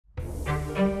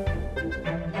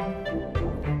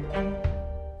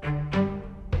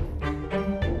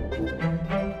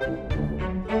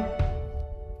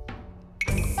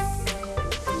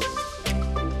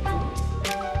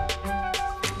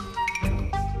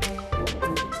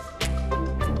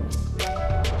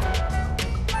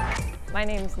My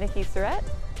name's Nikki Sirett,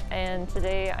 and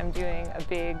today I'm doing a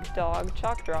big dog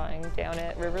chalk drawing down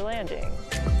at River Landing.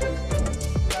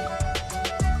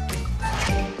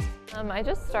 I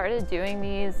just started doing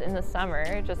these in the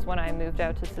summer, just when I moved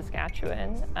out to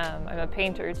Saskatchewan. I'm a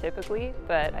painter typically,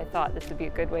 but I thought this would be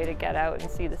a good way to get out and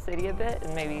see the city a bit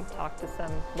and maybe talk to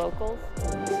some locals.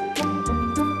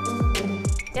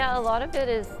 Yeah, a lot of it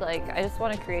is like, I just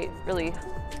want to create really,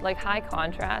 like, high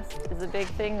contrast is a big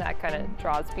thing that kind of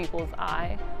draws people's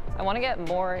eye. I want to get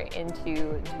more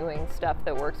into doing stuff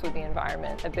that works with the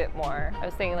environment a bit more. I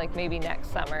was thinking like maybe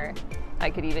next summer I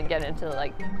could even get into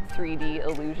like 3D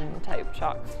illusion type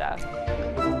chalk stuff.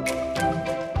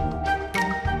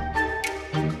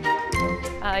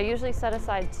 I usually set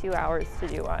aside 2 hours to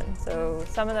do one, so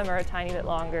some of them are a tiny bit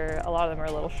longer, a lot of them are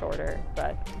a little shorter,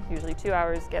 but usually 2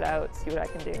 hours, get out, see what I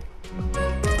can do.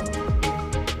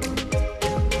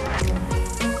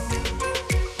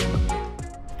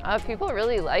 People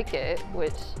really like it,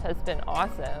 which has been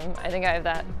awesome. I think I have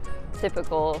that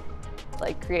typical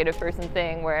like creative person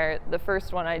thing where the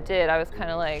first one I did, I was kind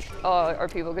of like, oh, are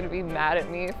people going to be mad at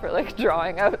me for like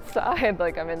drawing outside,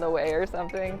 like I'm in the way or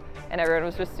something? And everyone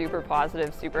was just super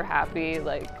positive, super happy.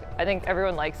 Like, I think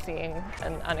everyone likes seeing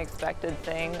an unexpected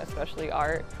thing, especially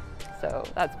art. So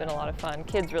that's been a lot of fun.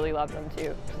 Kids really love them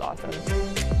too, which is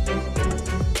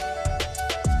awesome.